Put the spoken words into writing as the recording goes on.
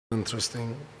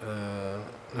interesting.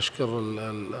 نشكر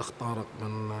الأخ طارق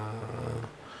من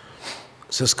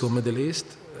سيسكو ميدل إيست.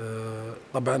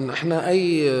 طبعا احنا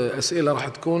أي أسئلة راح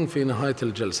تكون في نهاية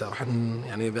الجلسة، راح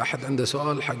يعني إذا أحد عنده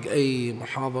سؤال حق أي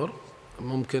محاضر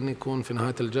ممكن يكون في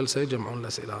نهاية الجلسة يجمعون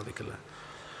الأسئلة هذه كلها.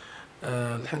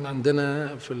 الحين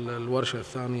عندنا في الورشة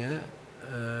الثانية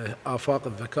آفاق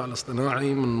الذكاء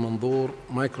الاصطناعي من منظور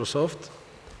مايكروسوفت،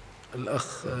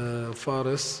 الأخ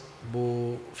فارس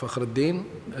بو فخر الدين،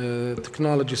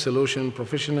 Technology Solution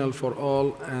Professional for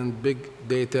All and Big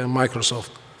Data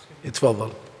Microsoft.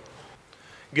 يتفضل.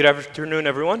 Good afternoon,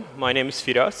 everyone. My name is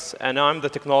Firas, and I'm the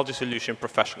Technology Solution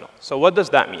Professional. So what does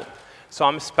that mean? So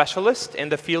I'm a specialist in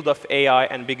the field of AI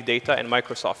and big data in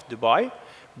Microsoft Dubai,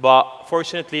 but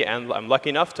fortunately, and I'm lucky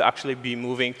enough to actually be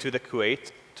moving to the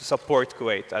Kuwait to support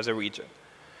Kuwait as a region.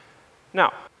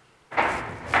 Now,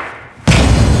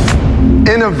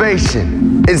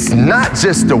 innovation is not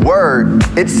just a word,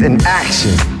 it's an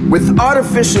action. With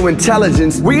artificial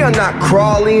intelligence, we are not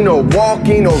crawling or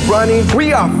walking or running,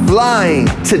 we are flying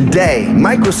today.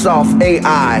 Microsoft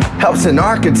AI helps an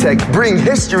architect bring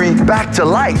history back to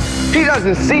life. He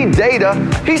doesn't see data,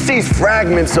 he sees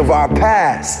fragments of our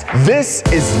past. This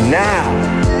is now.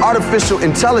 Artificial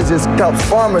intelligence helps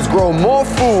farmers grow more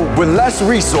food with less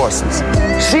resources.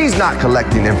 She's not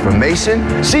collecting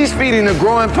information, she's feeding a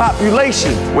growing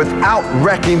population without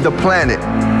wrecking the planet.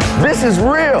 This is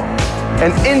real.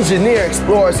 An engineer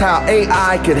explores how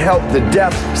AI can help the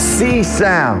deaf see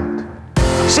sound.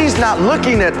 She's not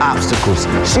looking at obstacles,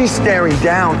 she's staring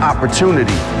down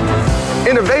opportunity.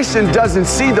 Innovation doesn't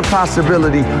see the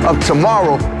possibility of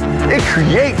tomorrow, it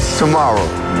creates tomorrow.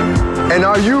 And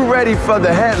are you ready for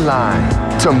the headline?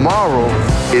 Tomorrow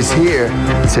is here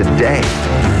today.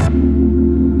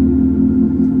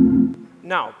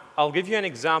 now, I'll give you an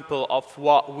example of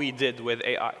what we did with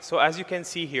AI. So as you can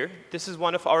see here, this is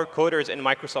one of our coders in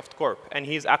Microsoft Corp, and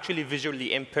he's actually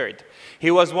visually impaired.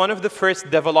 He was one of the first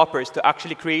developers to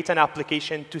actually create an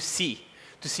application to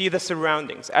see the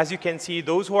surroundings. As you can see,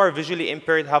 those who are visually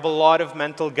impaired have a lot of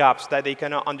mental gaps that they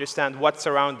cannot understand what's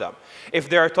around them. If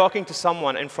they are talking to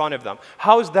someone in front of them,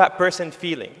 how is that person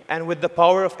feeling? And with the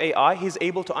power of AI, he's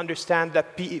able to understand the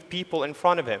people in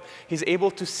front of him. He's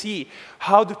able to see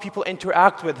how do people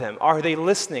interact with him. Are they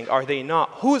listening? Are they not?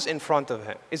 Who's in front of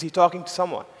him? Is he talking to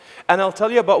someone? And I'll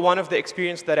tell you about one of the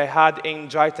experiences that I had in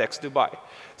GITEX, Dubai.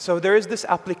 So there is this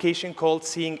application called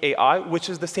Seeing AI, which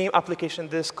is the same application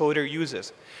this coder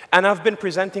uses. And I've been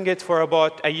presenting it for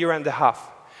about a year and a half.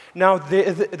 Now,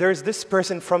 there's this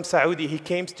person from Saudi. He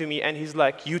came to me, and he's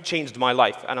like, you changed my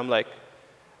life. And I'm like,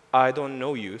 I don't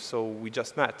know you, so we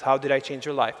just met. How did I change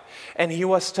your life? And he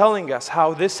was telling us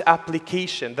how this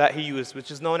application that he used,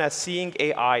 which is known as Seeing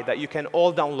AI, that you can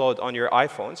all download on your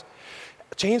iPhones,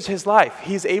 changed his life.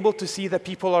 He's able to see the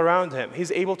people around him.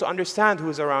 He's able to understand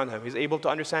who's around him. He's able to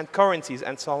understand currencies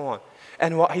and so on.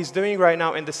 And what he's doing right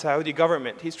now in the Saudi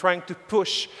government, he's trying to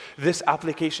push this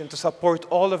application to support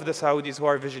all of the Saudis who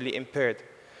are visually impaired.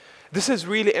 This is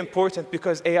really important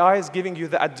because AI is giving you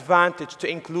the advantage to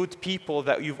include people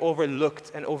that you've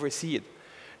overlooked and overseen.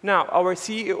 Now, our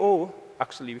CEO,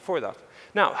 actually before that,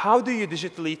 now, how do you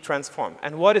digitally transform?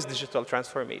 And what is digital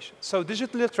transformation? So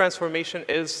digital transformation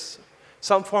is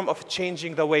some form of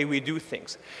changing the way we do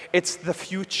things. It's the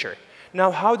future. Now,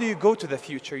 how do you go to the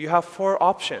future? You have 4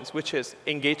 options, which is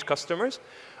engage customers,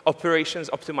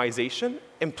 operations optimization,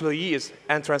 employees,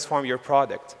 and transform your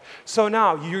product. So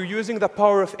now, you're using the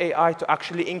power of AI to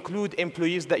actually include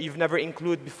employees that you've never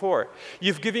included before.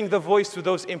 You've given the voice to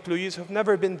those employees who've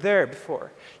never been there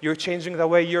before. You're changing the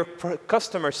way your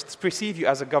customers perceive you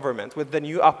as a government with the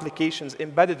new applications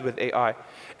embedded with AI.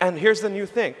 And here's the new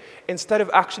thing. Instead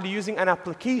of actually using an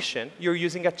application, you're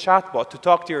using a chatbot to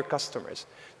talk to your customers,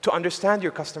 to understand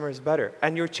your customers better.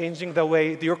 And you're changing the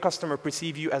way your customer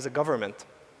perceive you as a government.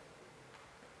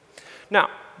 Now,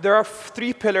 there are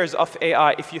 3 pillars of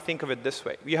AI if you think of it this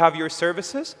way. You have your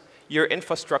services, your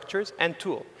infrastructures, and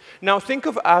tool. Now, think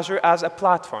of Azure as a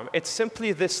platform. It's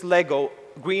simply this Lego,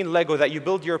 green Lego that you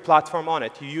build your platform on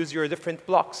it. You use your different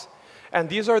blocks. And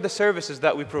these are the services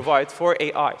that we provide for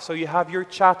AI. So you have your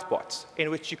chatbots, in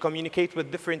which you communicate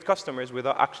with different customers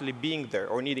without actually being there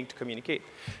or needing to communicate.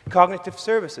 Cognitive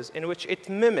services, in which it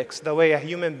mimics the way a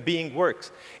human being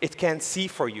works. It can see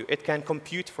for you. It can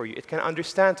compute for you. It can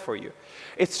understand for you.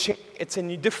 It's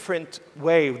a different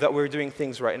way that we're doing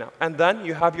things right now. And then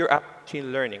you have your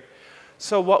machine learning.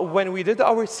 So when we did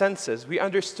our census, we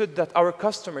understood that our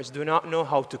customers do not know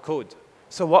how to code.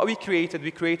 So what we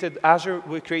created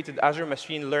Azure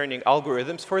machine learning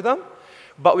algorithms for them,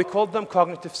 but we called them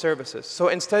cognitive services. So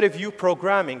instead of you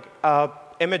programming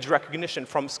image recognition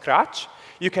from scratch,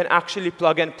 You can actually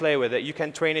plug and play with it. You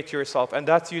can train it yourself, and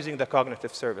that's using the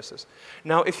cognitive services.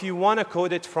 Now, if you want to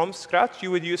code it from scratch, you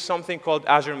would use something called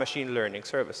Azure Machine Learning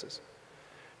Services.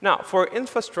 Now, for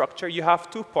infrastructure, you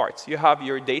have two parts. You have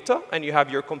your data, and you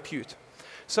have your compute.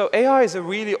 So AI is a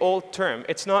really old term.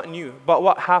 It's not new. But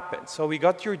what happened? So we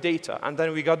got your data, and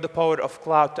then we got the power of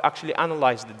cloud to actually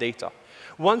analyze the data.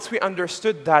 Once we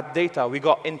understood that data, we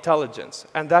got intelligence.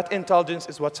 And that intelligence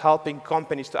is what's helping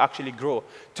companies to actually grow,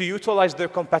 to utilize their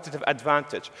competitive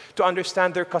advantage, to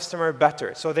understand their customer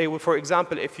better. So they will, for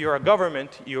example, if you're a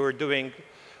government, you're doing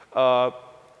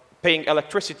paying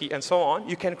electricity and so on,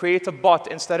 you can create a bot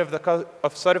instead of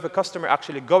a customer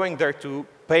actually going there to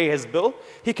pay his bill,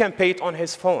 he can pay it on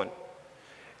his phone.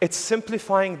 It's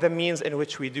simplifying the means in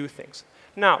which we do things.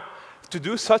 Now, to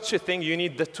do such a thing, you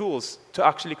need the tools to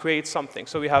actually create something.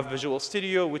 So we have Visual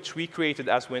Studio, which we created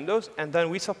as Windows, and then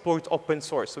we support open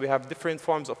source. So we have different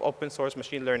forms of open source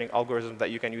machine learning algorithms that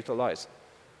you can utilize.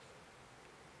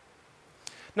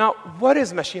 Now, what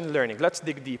is machine learning? Let's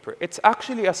dig deeper. It's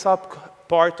actually a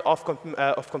sub-part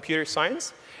of computer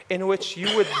science in which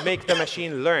you would make the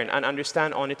machine learn and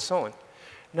understand on its own.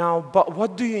 Now, but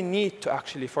what do you need to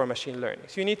actually for machine learning?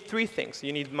 So you need three things.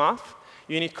 You need math,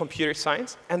 you need computer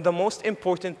science, and the most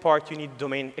important part, you need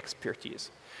domain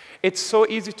expertise. It's so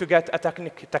easy to get a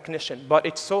technician, but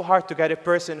it's so hard to get a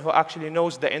person who actually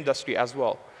knows the industry as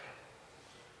well.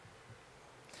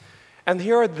 And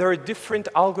here there are different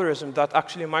algorithms that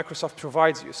actually Microsoft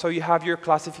provides you. So you have your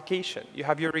classification, you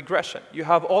have your regression, you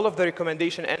have all of the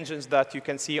recommendation engines that you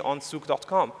can see on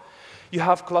souk.com. You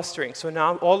have clustering. So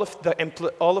now all of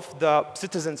the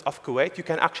citizens of Kuwait, you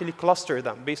can actually cluster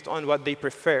them based on what they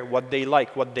prefer, what they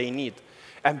like, what they need.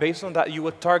 And based on that, you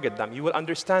will target them. You will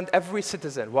understand every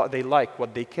citizen, what they like,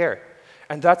 what they care.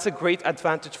 And that's a great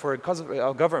advantage for a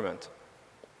government.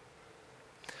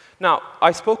 Now,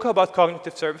 I spoke about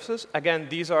cognitive services. Again,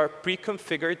 these are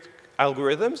pre-configured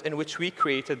algorithms in which we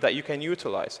created that you can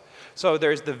utilize. So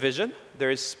there's the vision,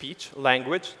 there is speech,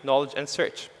 language, knowledge, and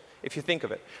search, if you think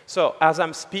of it. So as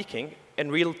I'm speaking,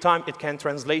 in real time, it can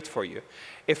translate for you.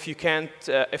 If you can't,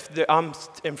 I'm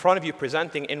in front of you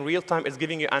presenting, in real time, it's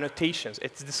giving you annotations.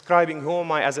 It's describing who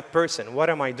am I as a person, what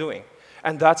am I doing?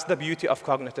 And that's the beauty of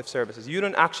cognitive services. You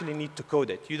don't actually need to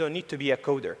code it. You don't need to be a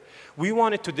coder. We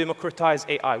wanted to democratize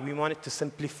AI. We wanted to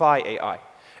simplify AI.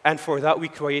 And for that, we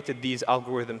created these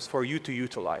algorithms for you to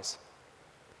utilize.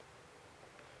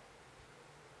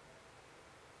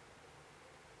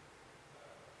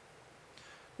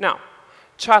 Now,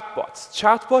 chatbots.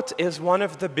 Chatbot is one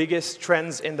of the biggest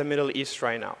trends in the Middle East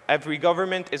right now. Every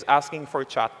government is asking for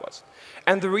chatbots.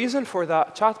 And the reason for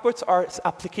that, chatbots are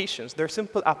applications. They're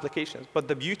simple applications. But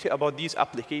the beauty about these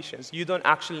applications, you don't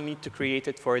actually need to create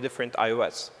it for a different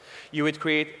iOS. You would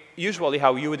create, usually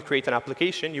how you would create an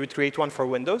application, you would create one for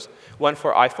Windows, one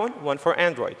for iPhone, one for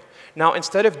Android. Now,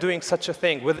 instead of doing such a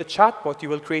thing, with a chatbot, you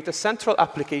will create a central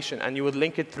application, and you would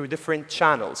link it through different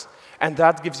channels. And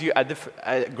that gives you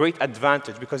a great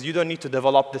advantage, because you don't need to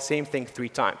develop the same thing 3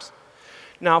 times.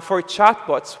 Now, for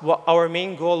chatbots, what our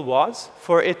main goal was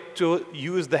for it to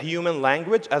use the human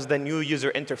language as the new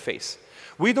user interface.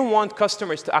 We don't want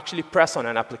customers to actually press on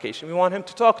an application. We want him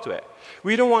to talk to it.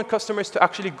 We don't want customers to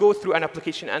actually go through an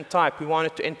application and type. We want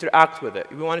it to interact with it.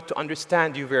 We want it to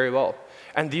understand you very well.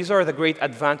 And these are the great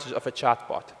advantages of a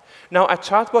chatbot. Now, a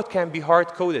chatbot can be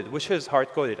hard-coded, which is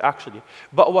hard-coded, actually.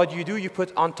 But what you do, you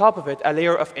put on top of it a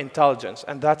layer of intelligence,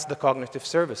 and that's the cognitive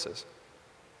services.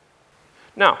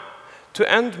 Now, to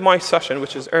end my session,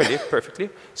 which is early, perfectly,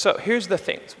 so here's the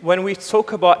thing. When we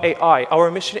talk about AI,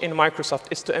 our mission in Microsoft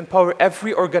is to empower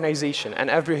every organization and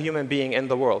every human being in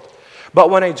the world. But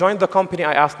when I joined the company,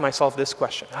 I asked myself this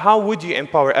question. How would you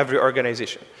empower every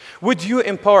organization? Would you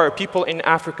empower people in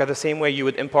Africa the same way you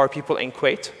would empower people in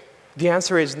Kuwait? The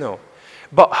answer is no.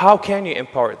 But how can you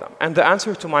empower them? And the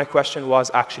answer to my question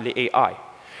was actually AI.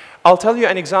 I'll tell you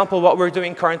an example of what we're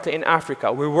doing currently in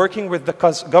Africa. We're working with the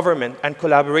government and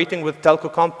collaborating with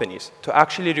telco companies to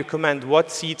actually recommend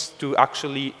what seeds to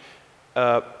actually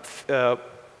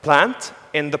plant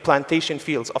in the plantation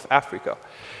fields of Africa.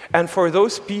 And for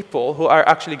those people who are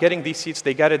actually getting these seeds,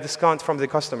 they get a discount from the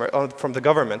from the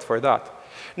government for that.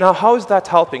 Now, how is that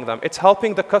helping them? It's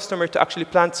helping the customer to actually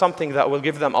plant something that will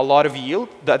give them a lot of yield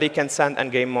that they can send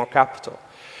and gain more capital.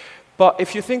 But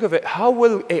if you think of it, how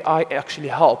will AI actually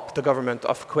help the government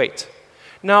of Kuwait?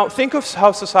 Now, think of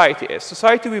how society is.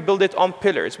 Society, we build it on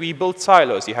pillars. We build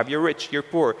silos. You have your rich, your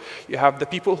poor. You have the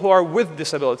people who are with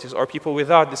disabilities or people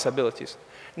without disabilities.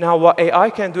 Now, what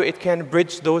AI can do, it can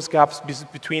bridge those gaps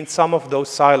between some of those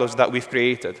silos that we've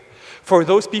created. For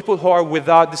those people who are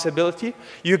without disability,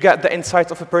 you get the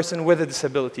insights of a person with a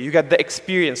disability. You get the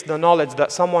experience, the knowledge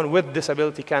that someone with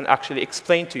disability can actually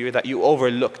explain to you that you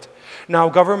overlooked. Now,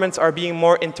 governments are being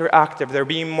more interactive. They're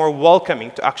being more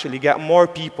welcoming to actually get more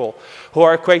people who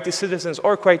are Kuwaiti citizens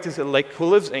or Kuwaiti, like who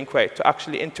lives in Kuwait, to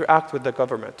actually interact with the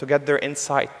government, to get their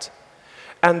insight.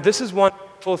 And this is one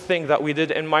wonderful thing that we did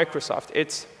in Microsoft.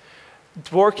 It's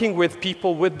working with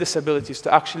people with disabilities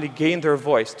to actually gain their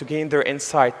voice, to gain their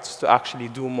insights, to actually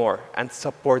do more and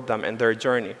support them in their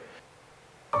journey.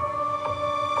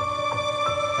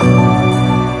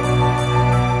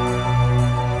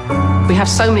 We have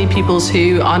so many people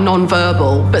who are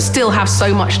non-verbal, but still have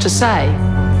so much to say.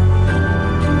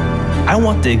 I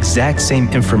want the exact same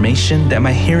information that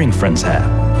my hearing friends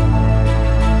have.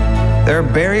 There are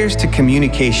barriers to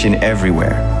communication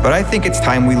everywhere, but I think it's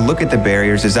time we look at the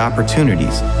barriers as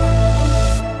opportunities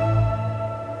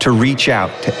to reach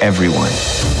out to everyone.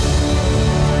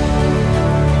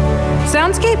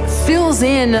 Soundscape fills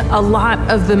in a lot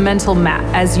of the mental map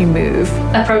as you move.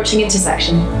 Approaching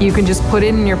intersection. You can just put it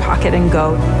in your pocket and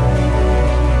go.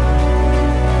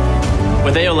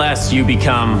 With ALS, you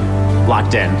become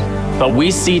locked in. But we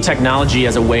see technology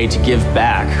as a way to give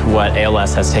back what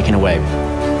ALS has taken away.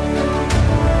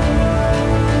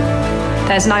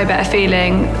 There's no better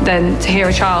feeling than to hear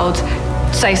a child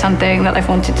say something that they've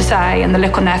wanted to say and the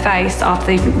look on their face after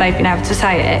they've been able to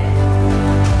say it.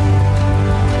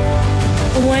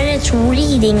 When it's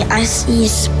reading, I see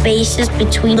spaces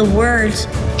between the words.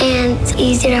 And it's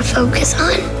easy to focus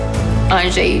on.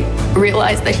 Anjay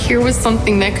realized that here was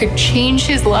something that could change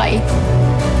his life.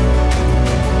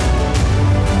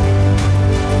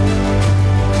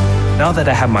 Now that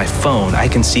I have my phone, I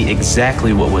can see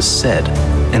exactly what was said,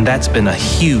 and that's been a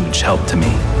huge help to me.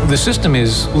 The system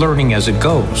is learning as it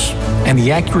goes, and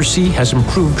the accuracy has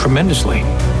improved tremendously.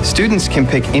 Students can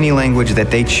pick any language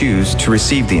that they choose to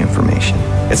receive the information.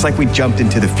 It's like we jumped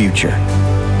into the future.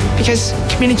 Because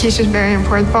communication is very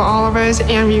important for all of us,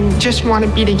 and we just want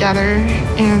to be together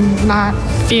and not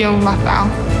feel left out.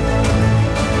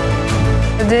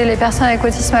 Aider les personnes avec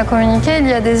autisme à communiquer, il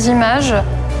y a des images.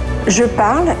 Je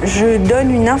parle, je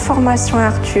donne une information à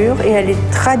Arthur et elle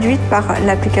est traduite par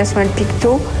l'application El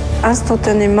Picto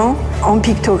instantanément en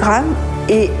pictogramme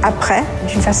et après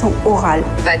d'une façon orale.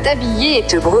 Va t'habiller et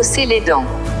te brosser les dents.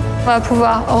 On va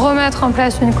pouvoir remettre en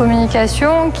place une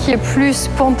communication qui est plus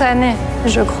spontanée.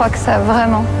 Je crois que ça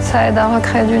aide à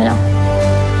recréer du lien.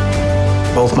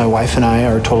 Both my wife and I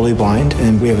are totally blind,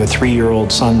 and we have a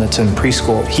 3-year-old son that's in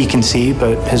preschool. He can see,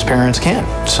 but his parents can't.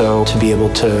 So to be able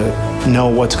to know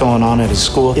what's going on at his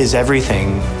school is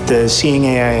everything. The Seeing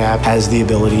AI app has the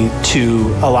ability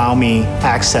to allow me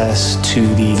access to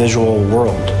the visual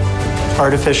world.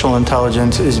 Artificial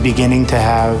intelligence is beginning to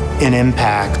have an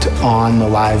impact on the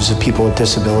lives of people with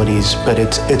disabilities, but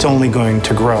it's only going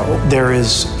to grow. There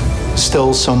is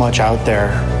still so much out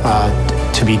there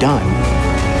to be done.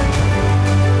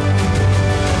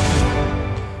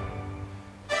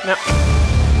 Now,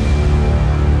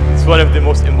 it's one of the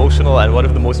most emotional and one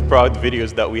of the most proud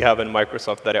videos that we have in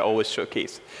Microsoft that I always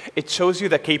showcase. It shows you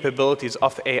the capabilities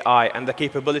of AI and the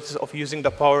capabilities of using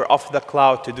the power of the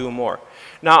cloud to do more.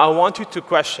 Now, I want you to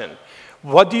question,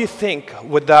 what do you think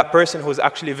with that person who's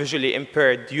actually visually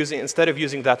impaired, instead of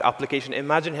using that application,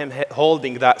 imagine him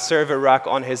holding that server rack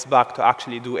on his back to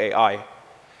actually do AI.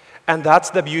 And that's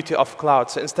the beauty of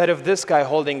cloud. So instead of this guy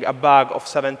holding a bag of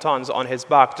 7 tons on his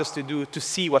back just to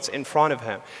see what's in front of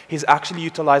him, he's actually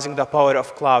utilizing the power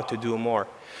of cloud to do more.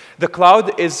 The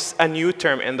cloud is a new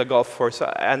term in the Gulf War,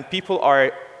 and people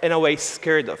are, in a way,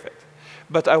 scared of it.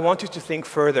 But I want you to think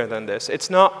further than this.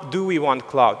 It's not, do we want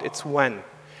cloud? It's when.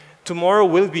 Tomorrow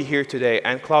will be here today,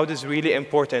 and cloud is really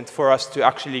important for us to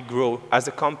actually grow as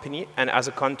a company and as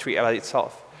a country by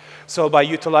itself. So by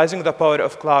utilizing the power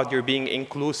of cloud, you're being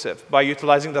inclusive. By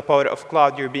utilizing the power of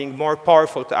cloud, you're being more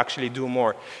powerful to actually do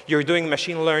more. You're doing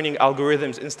machine learning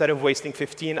algorithms instead of wasting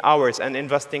 15 hours and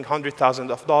investing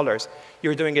 $100,000.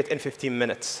 You're doing it in 15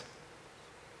 minutes.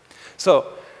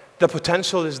 So the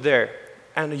potential is there,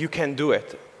 and you can do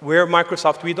it. We're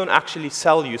Microsoft, we don't actually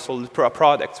sell you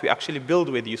products. We actually build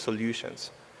with you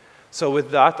solutions. So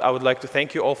with that, I would like to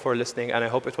thank you all for listening, and I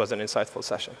hope it was an insightful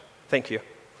session. Thank you.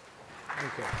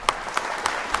 Okay.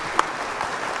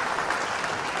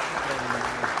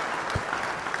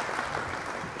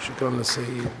 شكرا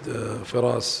للسيد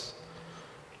فراس.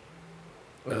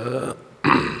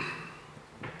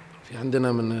 في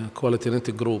عندنا من كواليتي نت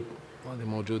جروب هذه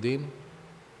موجودين.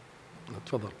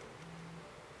 تفضل.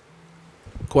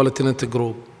 كواليتي نت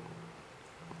جروب.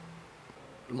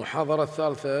 المحاضرة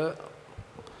الثالثة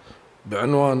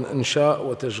بعنوان إنشاء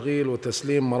وتشغيل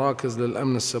وتسليم مراكز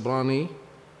للأمن السبراني.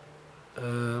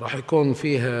 راح يكون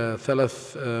فيها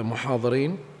 3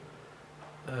 محاضرين.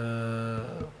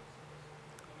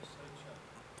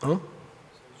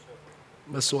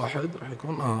 بس واحد راح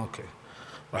يكون أوكي.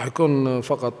 راح يكون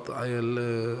فقط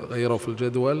غيروا في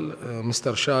الجدول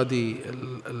مستر شادي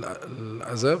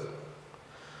العزب.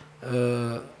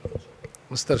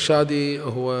 مستر شادي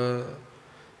هو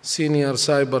Senior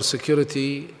Cyber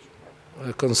Security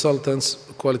Consultants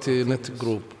Quality Net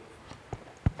Group.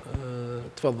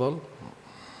 تفضل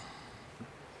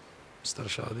مستر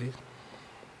شادي.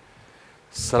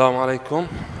 السلام عليكم،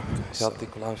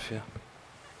 يعطيكم العافية.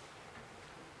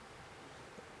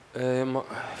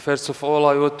 First of all,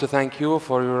 I want to thank you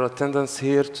for your attendance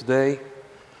here today.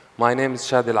 My name is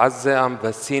Shadi Al-Azze. I'm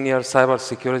the Senior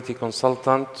Cybersecurity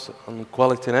Consultant on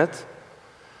QualityNet.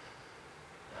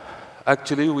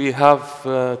 Actually, we have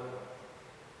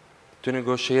to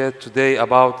negotiate today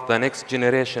about the next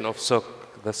generation of SOC.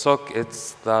 The SOC, it's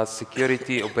the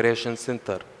Security Operations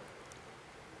Center.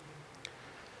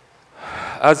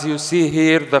 As you see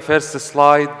here, the first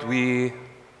slide,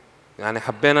 يعني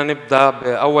حبينا نبدأ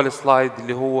بأول سلايد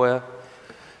اللي هو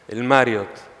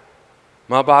الماريوت.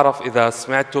 ما بعرف إذا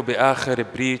سمعتوا بآخر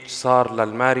بريتش صار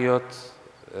للماريوت،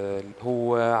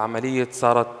 هو عملية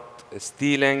صارت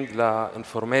ستيلينج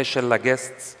لإنفورميشن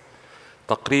لجيستس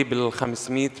تقريبا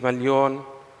 500 مليون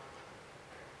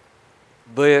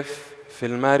ضيف في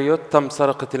الماريوت تم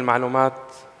سرقة المعلومات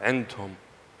عندهم.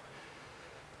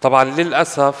 طبعا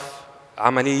للأسف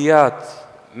عمليات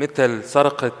مثل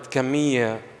سرقة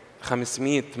كمية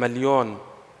 500 مليون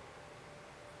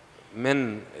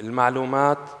من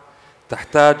المعلومات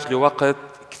تحتاج لوقت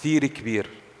كثير كبير،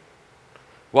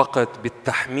 وقت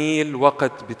بالتحميل،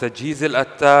 وقت بتجهيز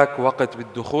الاتاك، وقت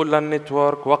بالدخول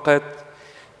للنتورك، وقت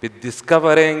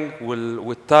بالديسكفرينج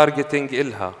والتارجتنج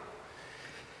إلها.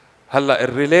 هلا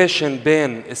الريليشن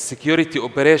بين السكيورتي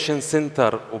اوبريشن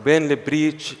سنتر وبين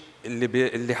البريتش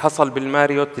اللي حصل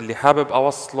بالماريوت، اللي حابب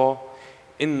اوصله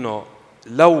انه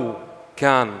لو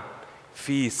كان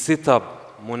في سيت اب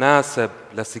مناسب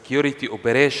لسكيورتي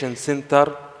اوبريشن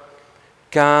سنتر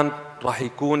كان راح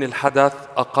يكون الحدث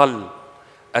اقل،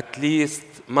 اتليست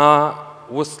ما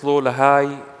وصلوا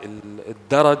لهاي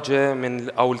الدرجه من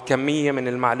او الكميه من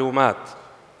المعلومات،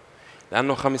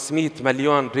 لانه 500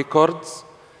 مليون ريكوردز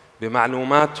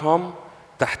بمعلوماتهم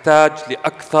تحتاج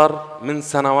لاكثر من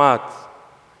سنوات،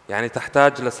 يعني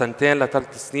تحتاج لسنتين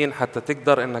ل3 سنين حتى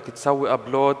تقدر انك تسوي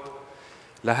ابلود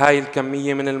لهاي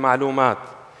الكميه من المعلومات.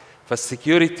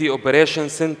 فالسكيورتي اوبريشن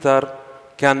سنتر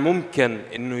كان ممكن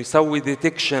انه يسوي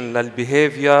ديتكشن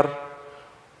للبيهيفير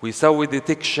ويسوي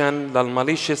ديتكشن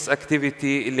للماليشيس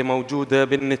اكتيفيتي اللي موجوده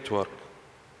بالنتورك.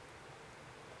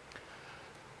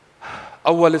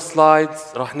 اول سلايد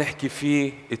راح نحكي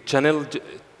فيه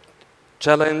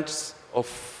challenges of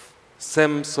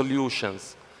SIM solutions.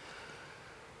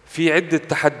 في عده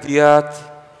تحديات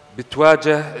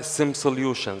بتواجه السيم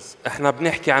سوليوشنز. احنا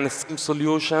بنحكي عن السيم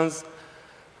سوليوشنز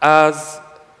as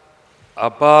a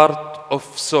part of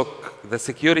SOC. The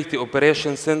Security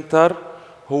Operation Center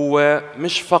هو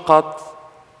مش فقط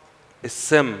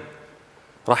السم،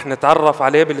 راح نتعرف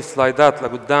عليه بالسلايدات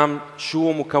لقدام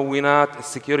شو مكونات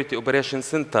السكيورتي اوبريشن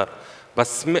سنتر،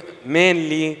 بس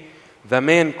mainly the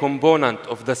main component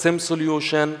of the SIM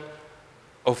solution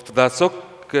of the SOC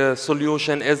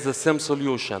solution is the SIM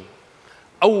solution.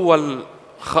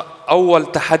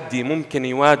 أول تحدي ممكن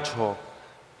يواجهه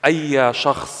أي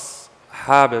شخص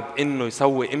حابب إنه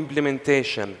يسوي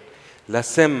implementation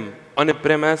لسم on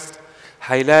premise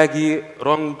حيلاقي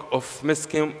wrong of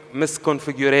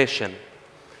misconfiguration.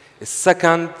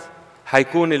 السكند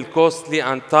حيكون ال costly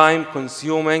and time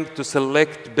consuming to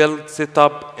select, build, set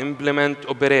up, implement,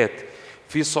 operate.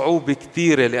 في صعوبة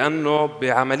كثيرة لأنه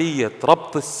بعملية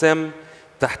ربط السم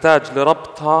تحتاج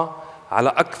لربطها على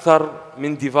أكثر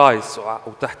من ديفايس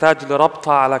وتحتاج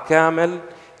لربطها على كامل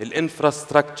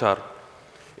الانفراستراكشر.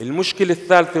 المشكلة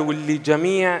الثالثة واللي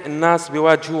جميع الناس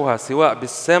بيواجهوها سواء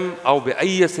بالسم أو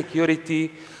بأي security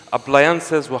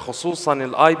appliances وخصوصاً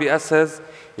ال IPSs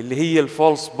اللي هي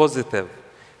الفولس بوزيتيف.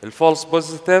 الفولس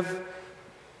بوزيتيف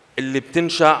اللي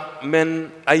بتنشأ من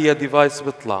أي ديفايس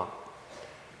بيطلع.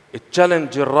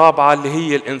 التشالنج الرابعة اللي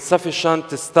هي ال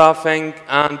insufficient staffing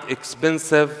and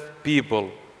expensive people.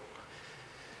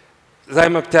 زي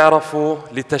ما بتعرفوا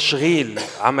لتشغيل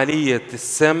عملية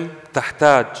السم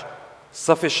تحتاج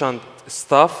sufficient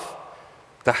staff،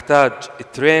 تحتاج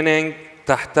training،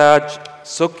 تحتاج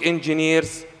SOC engineers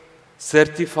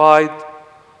certified،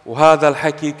 وهذا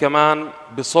الحكي كمان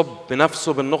بصب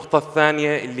بنفسه بالنقطة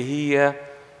الثانية اللي هي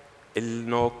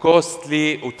إنه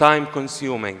costly و time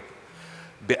consuming.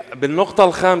 بالنقطة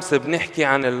الخامسة بنحكي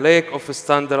عن ال lack of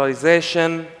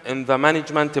standardization in the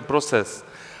management process.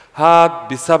 هاد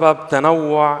بسبب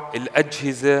تنوع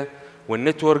الأجهزة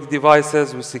والنتورك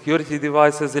ديفايسز والسكيورتي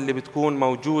ديفايسز اللي بتكون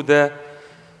موجودة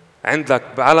عندك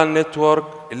على النتورك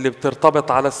اللي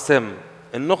بترتبط على السم.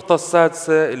 النقطة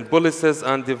السادسة ال policies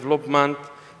and development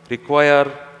require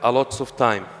a lot of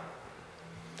time.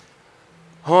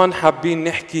 هون حابين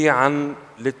نحكي عن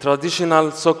ال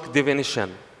traditional SOC definition.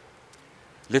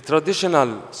 ال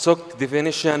traditional SOC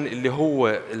definition اللي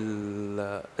هو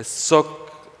ال SOC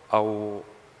أو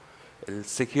ال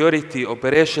Security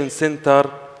Operation Center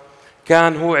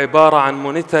كان هو عبارة عن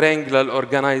monitoring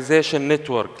للorganization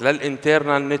network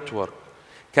للinternal network.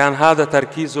 كان هذا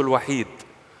تركيزه الوحيد.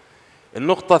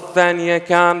 النقطة الثانية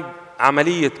كان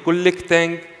عملية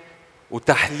collecting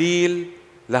وتحليل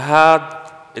لهاد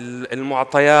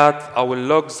المعطيات أو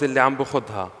اللوجز اللي عم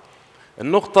بخدها.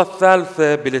 النقطة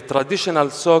الثالثة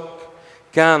بالتراديشنال سوك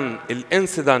كان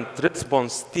الانسيدنت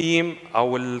ريسبونس تيم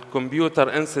أو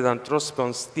الكمبيوتر انسيدنت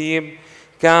ريسبونس تيم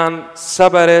كان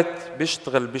سيبريت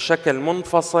بيشتغل بشكل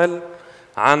منفصل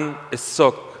عن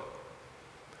السوك.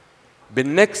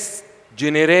 بالنكست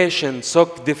جينيريشن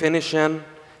سوك ديفينيشن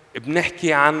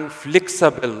بنحكي عن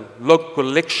فليكسبل لوج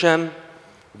كولكشن،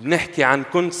 بنحكي عن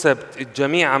كونسبت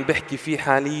الجميع عم بحكي فيه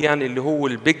حاليا اللي هو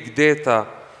البيج داتا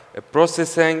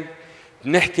بروسيسنج،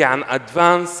 بنحكي عن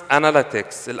ادفانس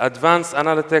اناليتكس. الادفانس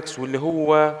اناليتكس واللي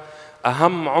هو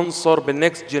اهم عنصر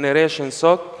بالنكست جينيريشن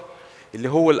سوك اللي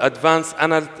هو الادفانس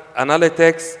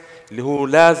اناليتكس اللي هو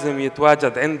لازم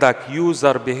يتواجد عندك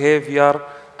يوزر بيهيفير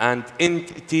and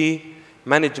entity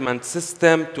management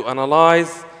system to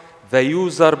analyze the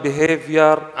user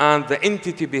behavior and the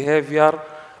entity behavior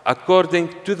according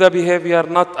to the behavior,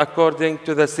 not according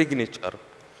to the signature.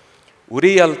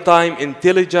 Real-time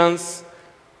intelligence.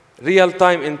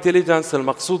 Real-time intelligence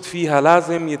المقصود فيها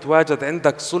لازم يتواجد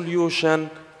عندك solution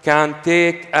can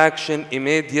take action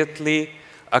immediately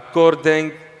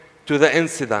according to the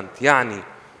incident. يعني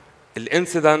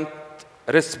الانسيدنت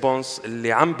ريسبونس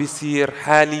اللي عم بيصير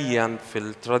حاليا في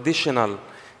التراديشنال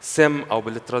سم او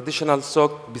بالتراديشنال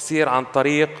سوك بيصير عن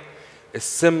طريق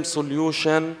السم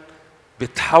سوليوشن،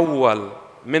 بتحول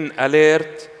من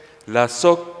اليرت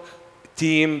لسوك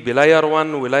تيم بلاير 1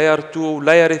 ولاير 2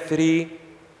 ولاير 3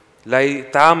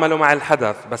 ليتعاملوا مع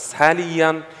الحدث. بس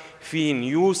حاليا في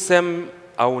نيو سم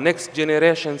او نكست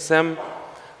جينيريشن سم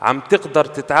عم تقدر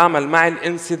تتعامل مع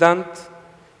الانسيدنت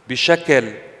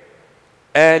بشكل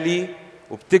آلي،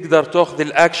 وبتقدر تاخذ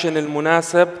الاكشن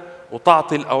المناسب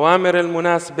وتعطي الاوامر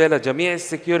المناسبه لجميع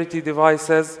السكيورتي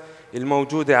ديفايسز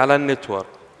الموجوده على النتورك.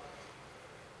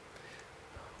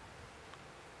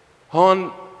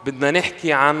 هون بدنا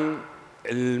نحكي عن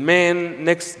المين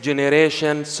نكست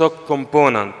جينيريشن سوك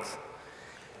كومبوننت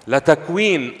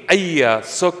لتكوين اي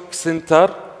سوك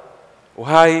سنتر،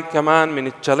 وهاي كمان من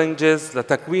التشالنجز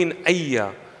لتكوين اي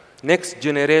نكست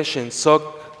جينيريشن سوك.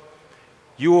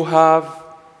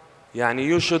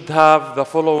 you should have the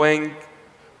following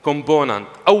component.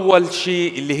 اول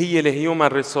شيء اللي هي الهيومن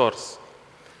ريسورس.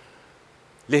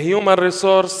 الهيومن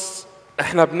ريسورس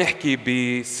احنا بنحكي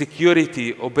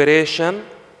بسكيورتي اوبريشن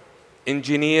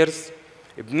انجينيرز،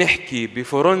 بنحكي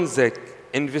بفورنزيك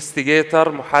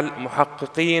انفستيجيتر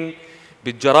محققين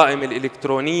بالجرائم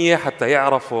الالكترونيه حتى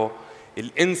يعرفوا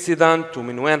الانسيدنت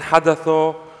ومن وين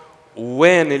حدثه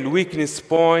ووين الويكنس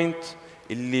بوينت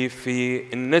اللي في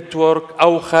النتورك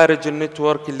او خارج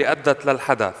النتورك اللي ادت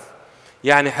للحدث.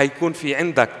 يعني حيكون في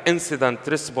عندك انسيدنت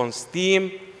ريسبونس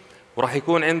تيم وراح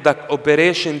يكون عندك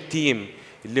اوبريشن تيم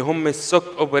اللي هم السوك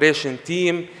اوبريشن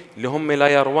تيم اللي هم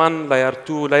لاير 1 لاير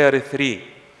 2 لاير 3.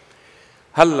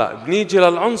 هلا بنيجي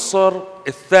للعنصر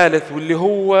الثالث واللي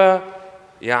هو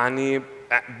يعني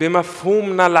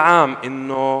بمفهومنا العام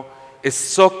انه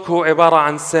السوك هو عباره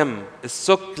عن سم.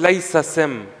 السوك ليس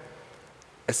سم،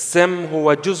 السم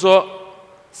هو جزء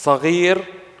صغير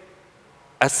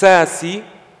اساسي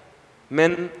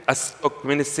من السوك،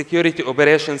 من السكيورتي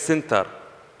اوبريشن سنتر.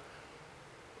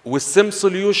 والسم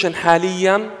سوليوشن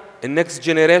حاليا النكست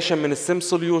جينيريشن من السم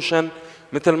سوليوشن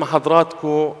مثل ما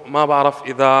حضراتكم ما بعرف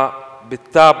اذا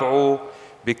بتتابعوا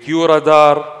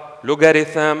بكيورادار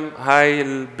لوغاريثم، هاي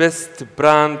البيست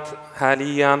براند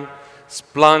حاليا،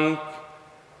 سبلانك،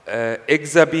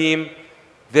 اكزابيم.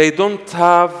 they don't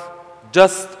have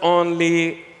just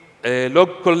only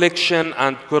log collection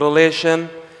and correlation.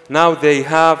 Now they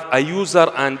have a user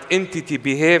and entity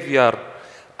behavior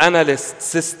analyst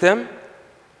system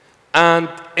and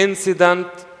incident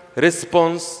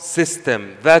response system.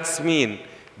 That's mean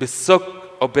بالSOC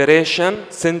operation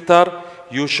center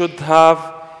you should have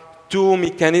two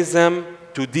mechanisms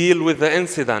to deal with the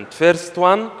incident. First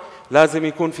one, لازم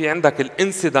يكون في عندك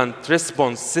الانسيدنت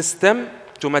ريسبونس سيستم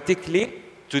automatically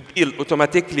to deal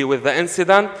automatically with the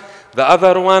incident. The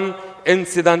other one,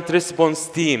 incident response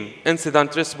team.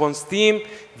 Incident response team,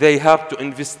 they have to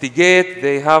investigate,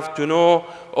 they have to know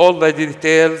all the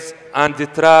details and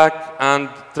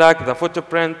track the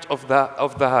footprint of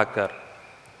the hacker.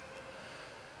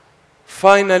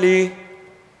 Finally,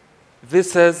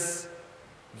 this is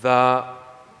the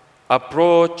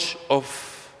approach of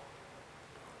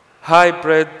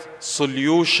hybrid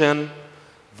solution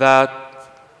that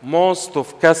most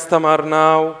of customer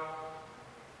now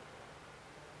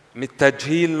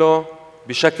متجهين له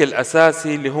بشكل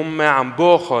أساسي اللي هم عم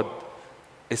باخد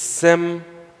السم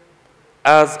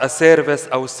as a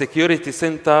service أو security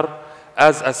center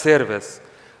as a service.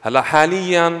 هلا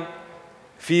حاليا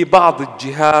في بعض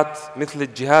الجهات مثل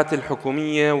الجهات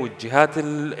الحكومية والجهات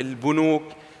البنوك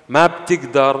ما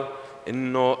بتقدر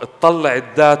إنه تطلع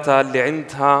الداتا اللي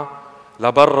عندها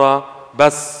لبرا،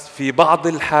 بس في بعض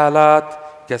الحالات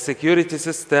كسكيورتي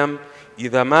سيستم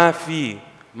إذا ما في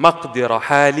مقدرة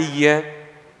حالية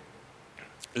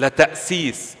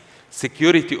لتأسيس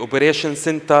Security Operation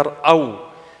Center أو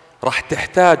رح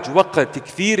تحتاج وقت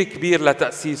كثير كبير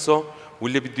لتأسيسه،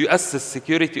 واللي بده يأسس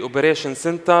Security Operation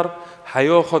Center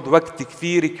حياخد وقت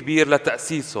كثير كبير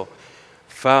لتأسيسه.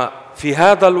 ففي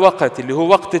هذا الوقت اللي هو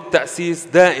وقت التأسيس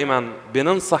دائما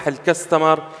بننصح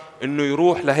الكاستمر إنه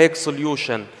يروح لهيك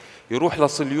سوليوشن، يروح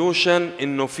لسوليوشن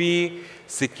إنه في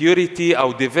Security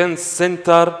أو Defense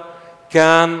Center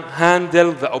can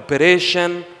handle the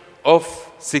operation of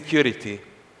security.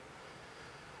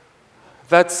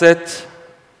 That's it,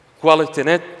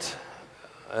 QualityNet.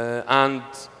 And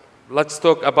let's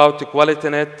talk about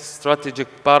QualityNet,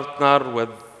 strategic partner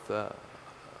with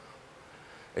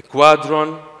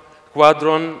Quadron.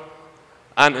 Quadron,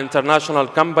 an international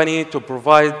company to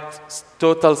provide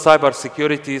total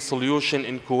cybersecurity solution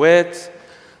in Kuwait,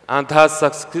 and has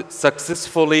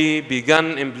successfully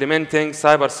begun implementing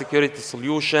cybersecurity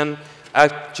solution.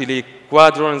 Actually,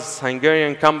 Quadron is a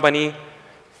Hungarian company.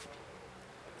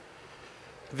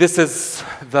 This is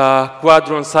the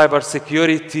Quadron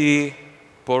cybersecurity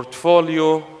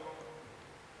portfolio.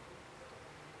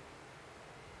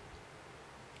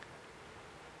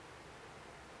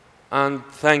 And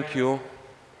thank you.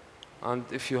 And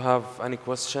if you have any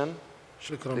question,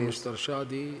 شكرا مستر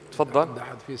شادي. تفضل. عند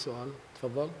أحد في سؤال؟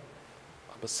 تفضل.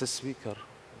 بس السبيكر.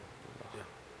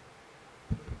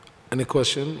 Any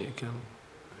question you can.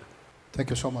 Thank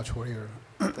you so much for your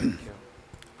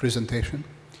presentation.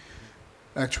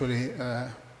 Actually, I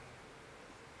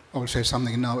will say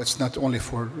something now. It's not only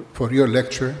for your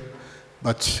lecture,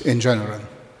 but in general.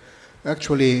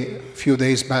 Actually, a few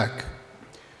days back,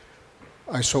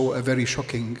 I saw a very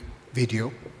shocking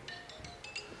video,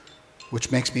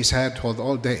 which makes me sad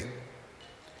all day.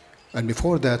 And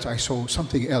before that, I saw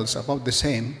something else about the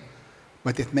same,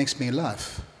 but it makes me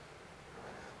laugh.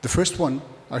 The first one,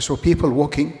 I saw people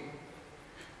walking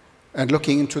and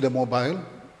looking into the mobile,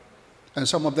 and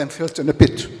some of them fell in a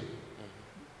pit.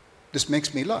 This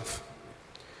makes me laugh.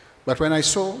 But when I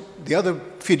saw the other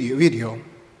video,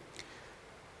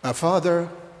 a father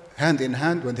hand in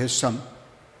hand with his son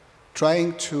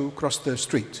trying to cross the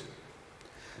street,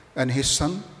 and his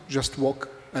son just walk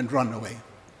and run away,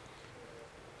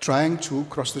 trying to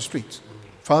cross the street.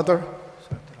 Father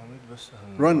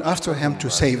run after him to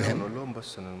save him.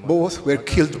 Both were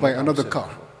killed by another car.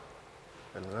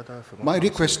 My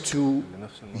request to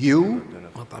you,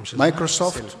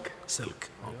 Microsoft,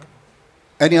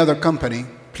 any other company,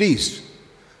 please,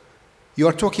 you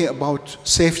are talking about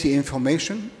safety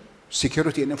information,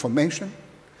 security and information.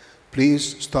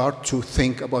 Please start to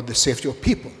think about the safety of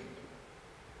people,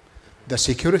 the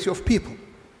security of people.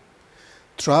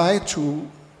 Try to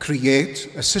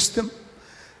create a system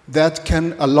that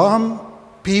can alarm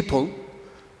people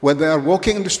when they are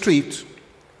walking in the street,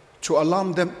 to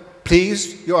alarm them,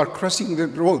 please, you are crossing the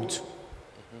road,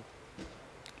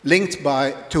 linked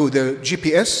to the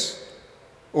GPS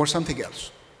or something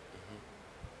else.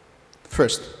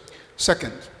 First.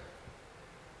 Second,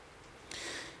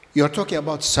 you are talking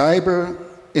about cyber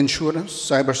insurance,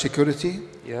 cyber security,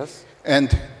 yes,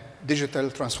 and digital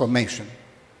transformation.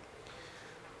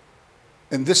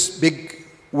 In this big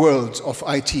world of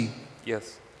IT,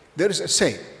 yes, there is a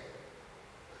saying.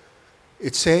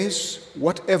 It says,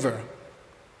 whatever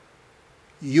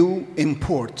you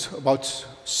import about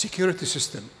security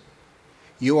system,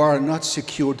 you are not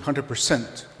secured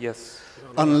 100%. Yes.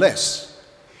 Unless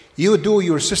you do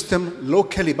your system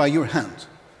locally by your hand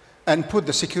and put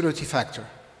the security factor.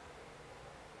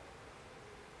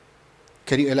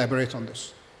 Can you elaborate on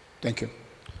this? Thank you.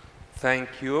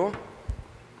 Thank you.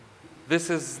 this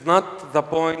is not the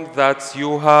point that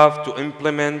you have to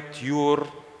implement your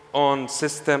own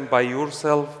system by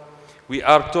yourself. We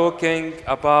are talking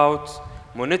about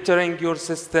monitoring your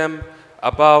system,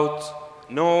 about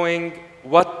knowing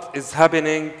what is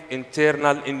happening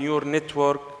internal in your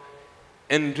network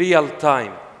in real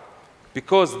time.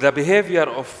 Because the behavior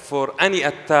for any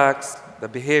attacks,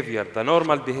 the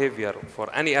normal behavior for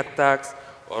any attacks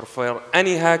or for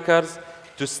any hackers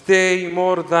to stay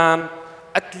more than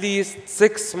at least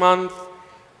 6 months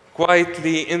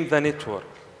quietly in the network.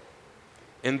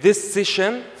 In this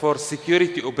session for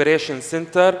Security Operations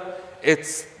Center,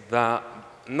 it's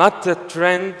not a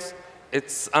trend,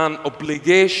 it's an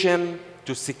obligation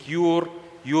to secure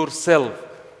yourself.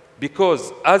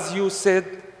 Because as you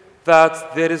said,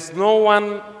 that there is no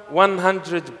one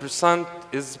 100%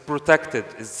 is protected,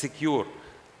 is secure.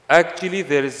 Actually,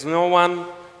 there is no one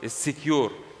is secure.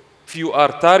 If you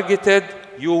are targeted,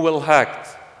 you will hack.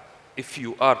 If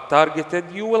you are targeted,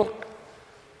 you will.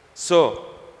 So,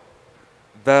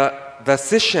 the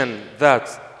session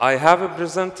that I have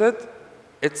presented,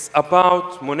 it's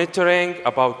about monitoring,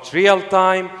 about real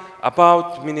time,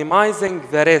 about minimizing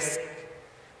the risk,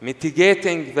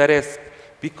 mitigating the risk,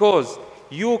 because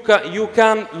you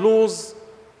can lose,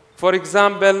 for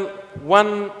example,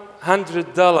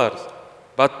 $100,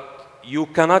 but you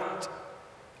cannot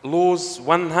lose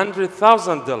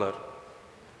 $100,000.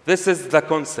 This is the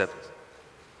concept.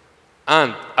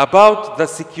 And about the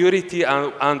security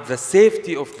and the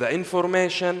safety of the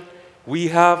information, we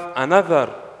have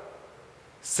another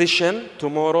session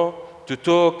tomorrow to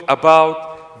talk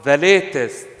about the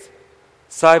latest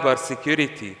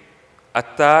cybersecurity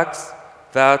attacks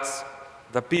that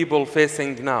the people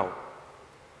facing now,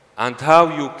 and how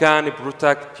you can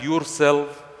protect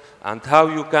yourself, and how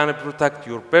you can protect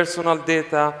your personal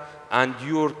data and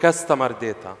your customer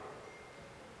data.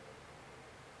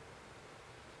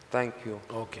 Thank you.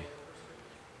 Okay.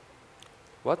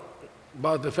 What?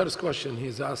 About the first question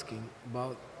he's asking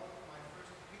about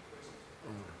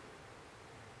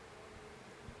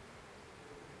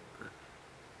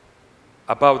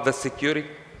the security.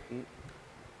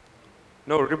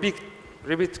 No, repeat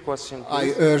the question,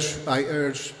 please. I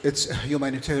urge, it's a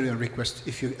humanitarian request,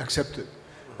 if you accept it.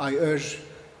 I urge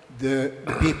the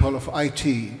people of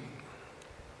IT,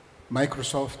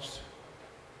 Microsoft,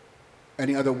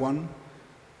 any other one,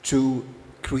 to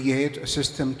create a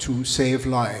system to save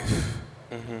life.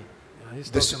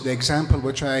 The example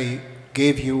which I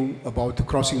gave you about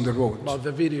crossing the road. About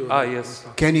the video. Yes.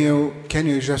 Can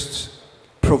you just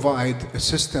provide a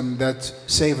system that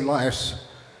saves lives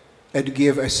and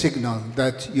give a signal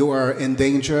that you are in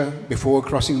danger before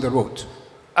crossing the road?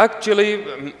 Actually,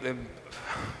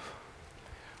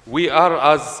 we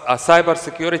are, as a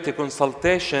cybersecurity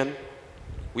consultation,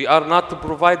 we are not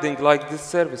providing like these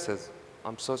services.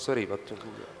 I'm so sorry, but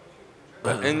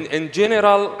in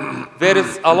general, there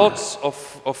is a lot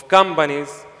of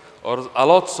companies or a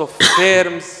lot of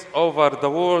firms over the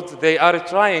world, they are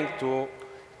trying to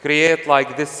create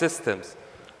like these systems.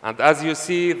 And as you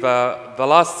see, the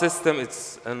last system,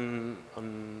 it's on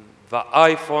the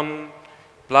iPhone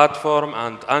platform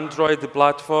and Android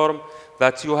platform,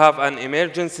 that you have an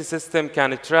emergency system,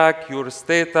 can track your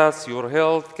status, your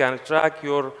health, can track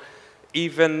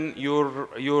even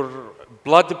your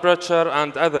blood pressure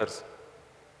and others.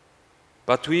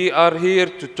 But we are here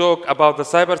to talk about the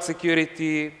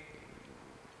cybersecurity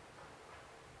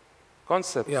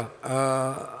concept. Yeah,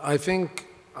 I think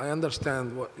I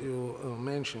understand what you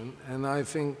mentioned, and I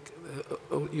think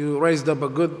you raised up a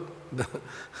good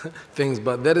things,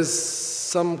 but there is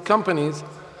some companies,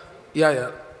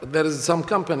 there is some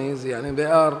companies يعني they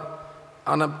are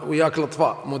أنا وياك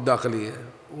الإطفاء مو الداخلية،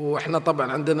 وإحنا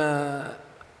طبعا عندنا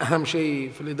أهم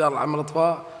شيء في الإدارة العامة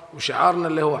للإطفاء وشعارنا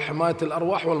اللي هو حماية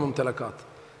الأرواح والممتلكات،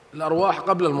 الأرواح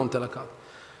قبل الممتلكات.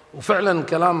 وفعلا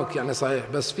كلامك يعني صحيح،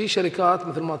 بس في شركات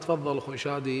مثل ما تفضل أخوي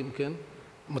شادي يمكن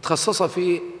متخصصة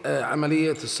في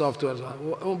عملية السوفت وير،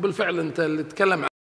 وبالفعل أنت اللي تتكلم